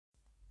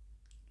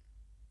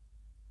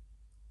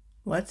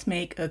Let's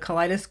make a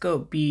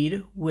kaleidoscope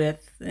bead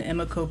with the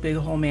Emiko big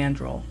hole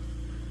mandrel.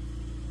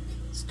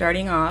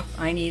 Starting off,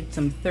 I need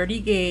some 30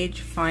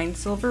 gauge fine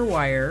silver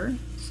wire.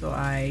 So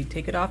I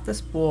take it off the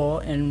spool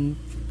and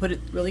put it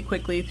really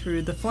quickly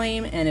through the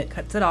flame and it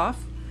cuts it off.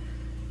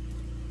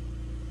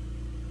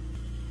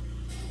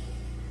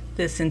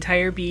 This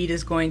entire bead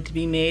is going to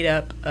be made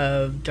up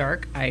of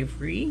dark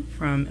ivory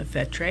from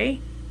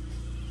Frantz.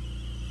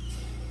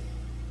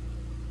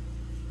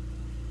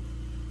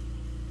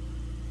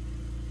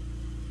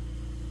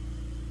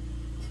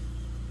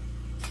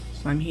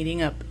 So I'm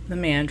heating up the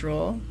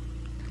mandrel.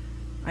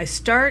 I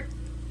start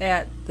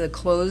at the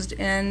closed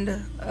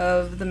end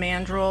of the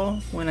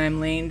mandrel when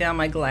I'm laying down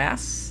my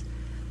glass.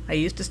 I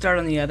used to start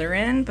on the other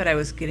end, but I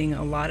was getting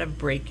a lot of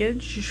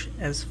breakage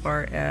as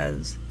far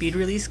as bead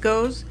release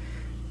goes,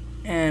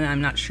 and I'm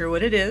not sure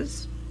what it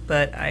is,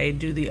 but I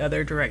do the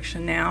other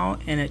direction now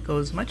and it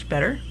goes much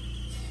better.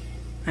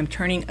 I'm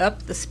turning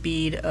up the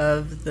speed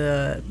of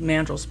the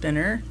mandrel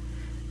spinner.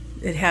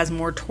 It has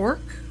more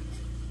torque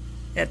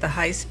at the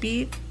high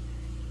speed,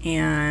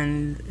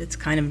 and it's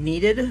kind of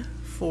needed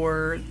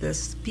for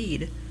this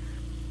bead.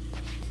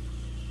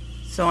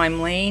 So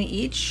I'm laying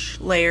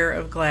each layer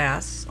of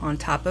glass on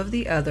top of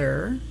the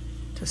other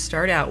to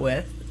start out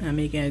with. I'm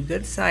making a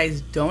good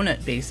sized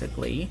donut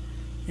basically,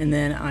 and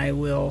then I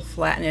will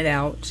flatten it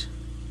out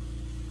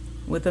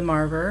with a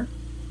marver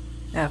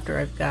after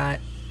I've got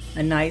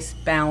a nice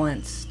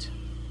balanced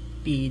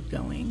bead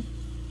going.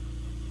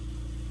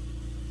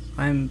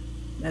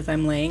 As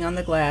I'm laying on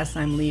the glass,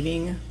 I'm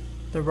leaving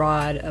the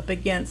rod up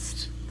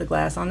against the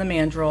glass on the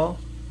mandrel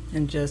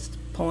and just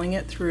pulling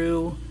it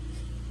through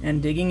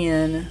and digging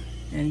in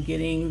and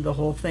getting the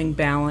whole thing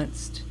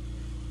balanced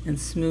and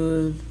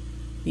smooth.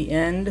 The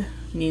end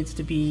needs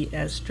to be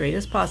as straight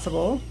as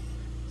possible,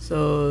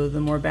 so the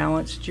more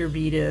balanced your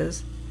bead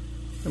is,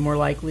 the more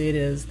likely it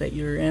is that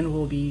your end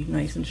will be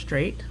nice and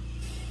straight.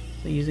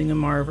 So using a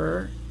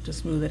marver to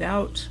smooth it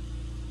out.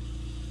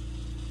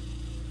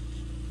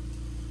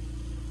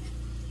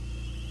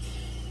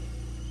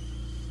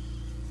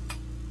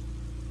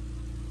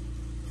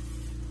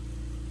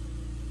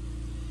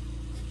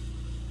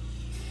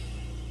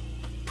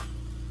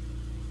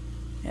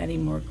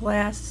 Adding more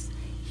glass,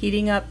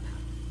 heating up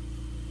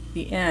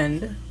the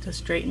end to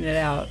straighten it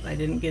out. I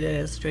didn't get it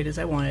as straight as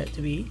I wanted it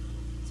to be,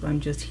 so I'm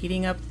just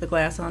heating up the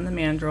glass on the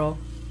mandrel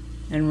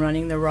and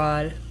running the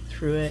rod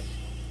through it,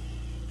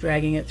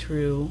 dragging it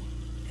through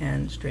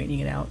and straightening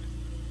it out.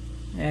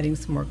 Adding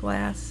some more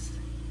glass.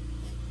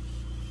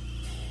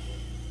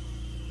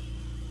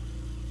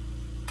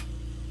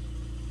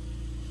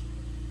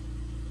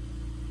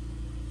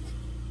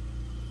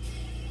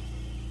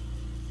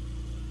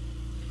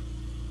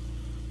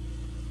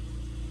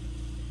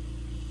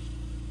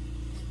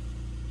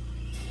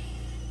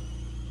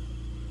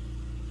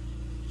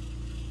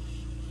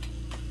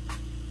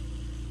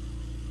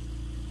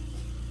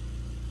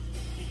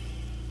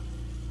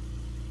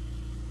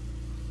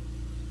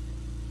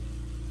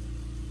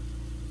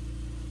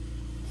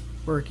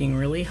 Working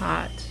really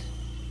hot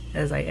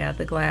as I add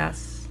the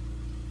glass.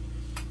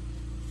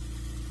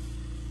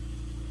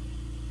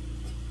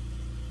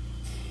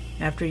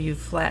 After you've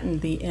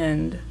flattened the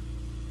end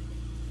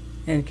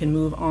and can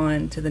move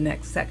on to the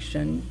next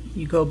section,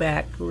 you go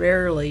back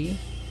rarely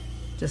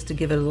just to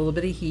give it a little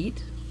bit of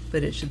heat,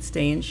 but it should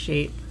stay in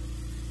shape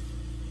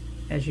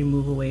as you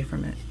move away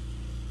from it.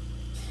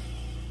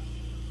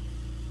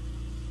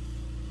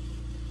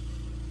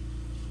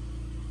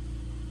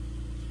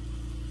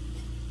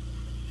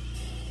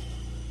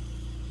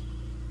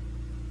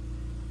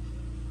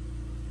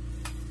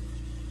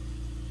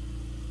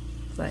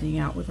 Flattening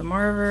out with a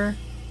marver.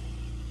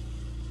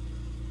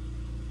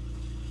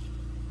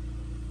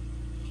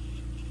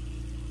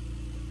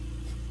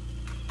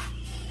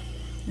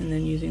 And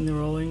then using the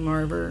rolling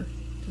marver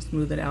to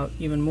smooth it out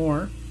even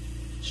more.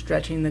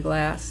 Stretching the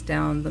glass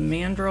down the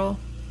mandrel.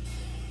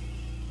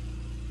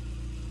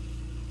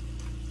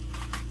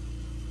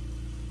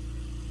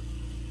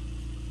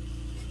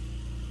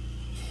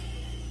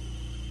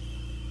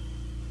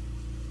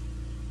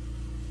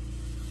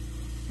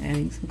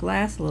 Adding some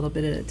glass a little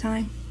bit at a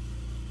time.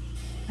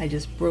 I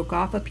just broke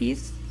off a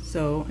piece,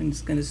 so I'm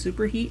just going to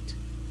superheat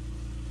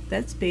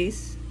that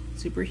space,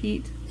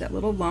 superheat that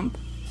little lump,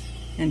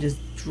 and just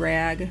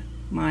drag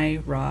my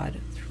rod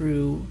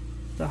through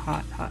the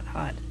hot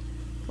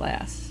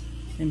glass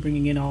and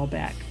bringing it all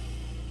back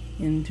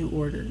into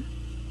order.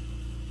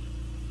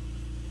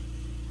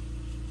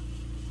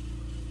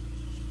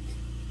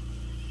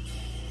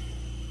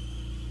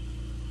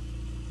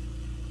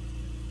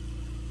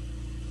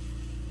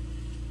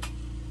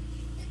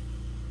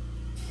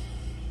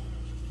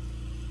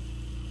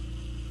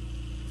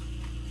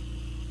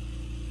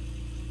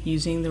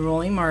 Using the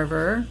rolling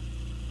marver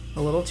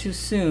a little too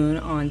soon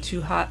on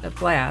too hot of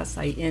glass,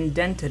 I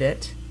indented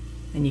it,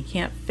 and you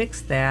can't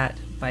fix that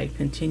by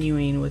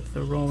continuing with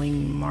the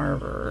rolling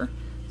marver.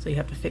 So you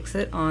have to fix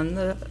it on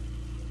the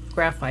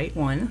graphite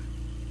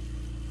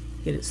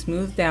get it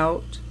smoothed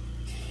out,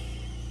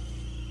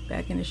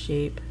 back into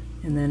shape,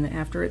 And then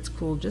after it's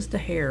cooled just a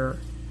hair,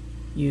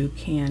 you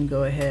can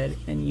go ahead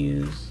and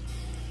use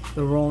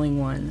the rolling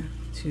one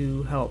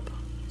to help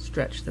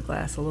stretch the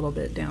glass a little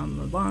bit down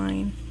the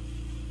line.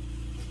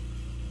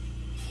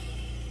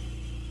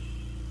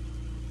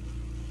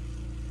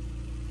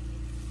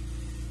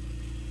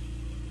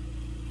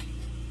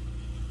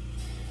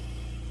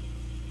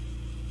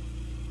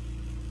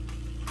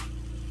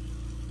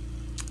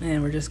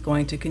 And we're just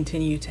going to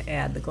continue to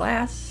add the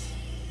glass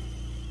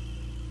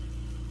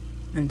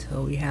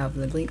until we have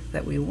the length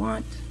that we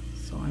want.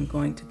 So I'm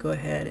going to go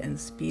ahead and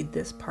speed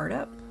this part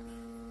up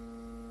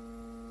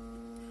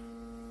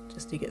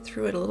just to get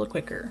through it a little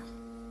quicker.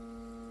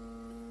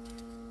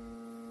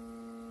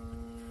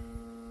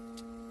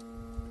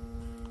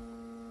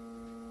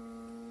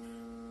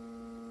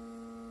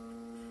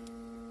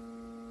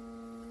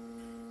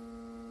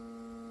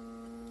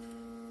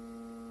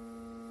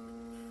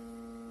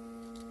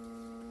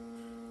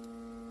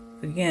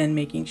 Again,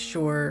 making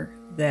sure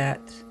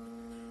that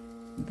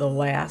the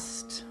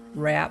last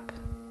wrap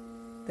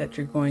that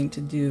you're going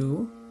to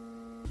do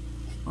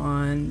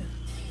on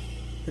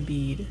the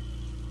bead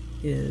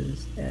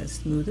is as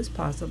smooth as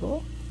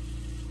possible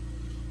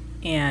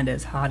and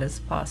as hot as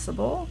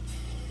possible.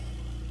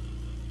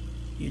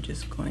 You're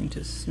just going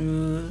to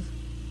smooth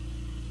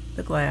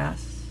the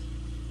glass,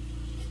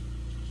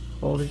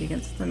 hold it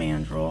against the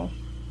mandrel,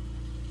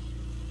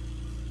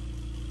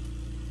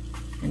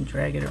 and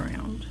drag it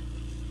around.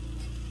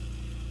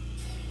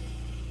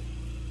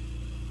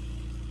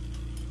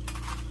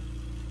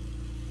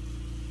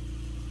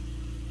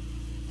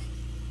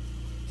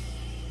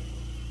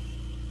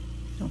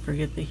 Don't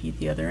forget to heat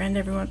the other end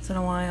every once in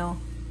a while.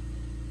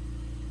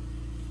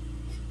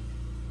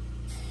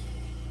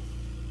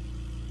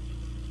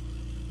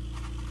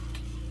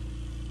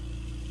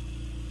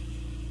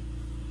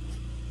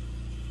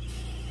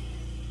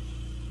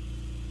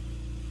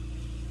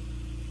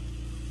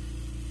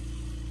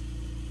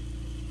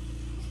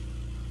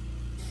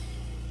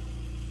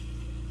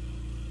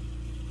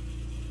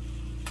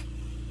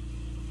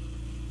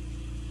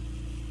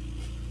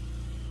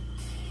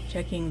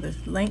 Checking the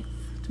length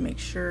to make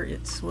sure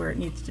it's where it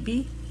needs to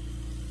be.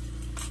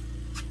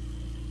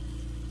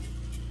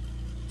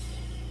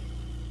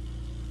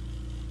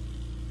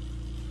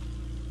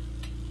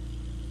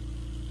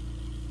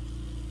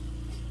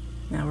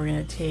 Now we're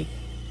going to take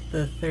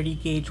the 30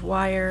 gauge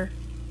wire,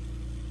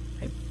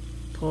 I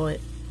pull it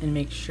and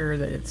make sure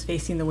that it's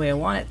facing the way I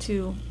want it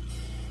to,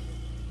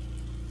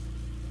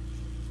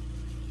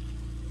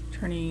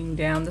 turning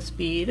down the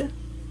speed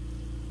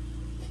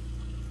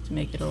to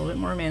make it a little bit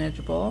more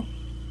manageable.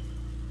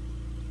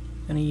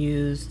 I'm going to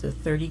use the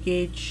 30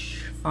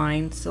 gauge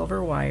fine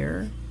silver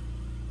wire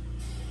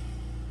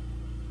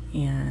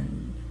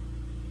and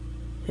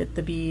hit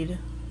the bead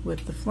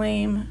with the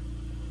flame.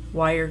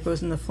 Wire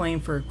goes in the flame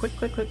for a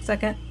quick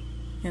second,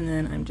 and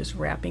then I'm just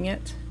wrapping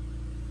it,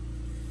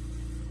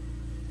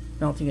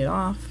 melting it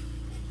off,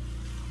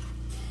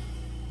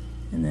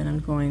 and then I'm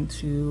going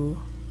to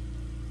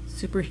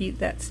superheat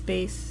that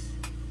space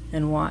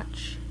and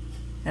watch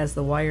as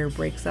the wire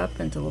breaks up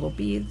into little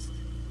beads.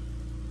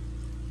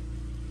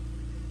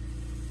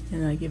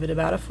 And I give it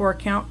about a 4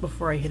 count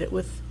before I hit it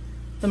with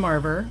the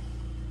marver.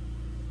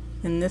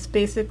 And this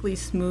basically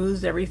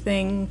smooths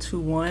everything to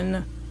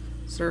one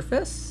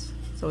surface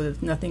so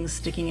that nothing's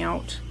sticking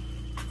out,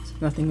 so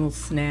nothing will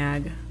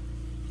snag.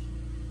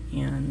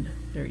 And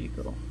there you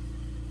go.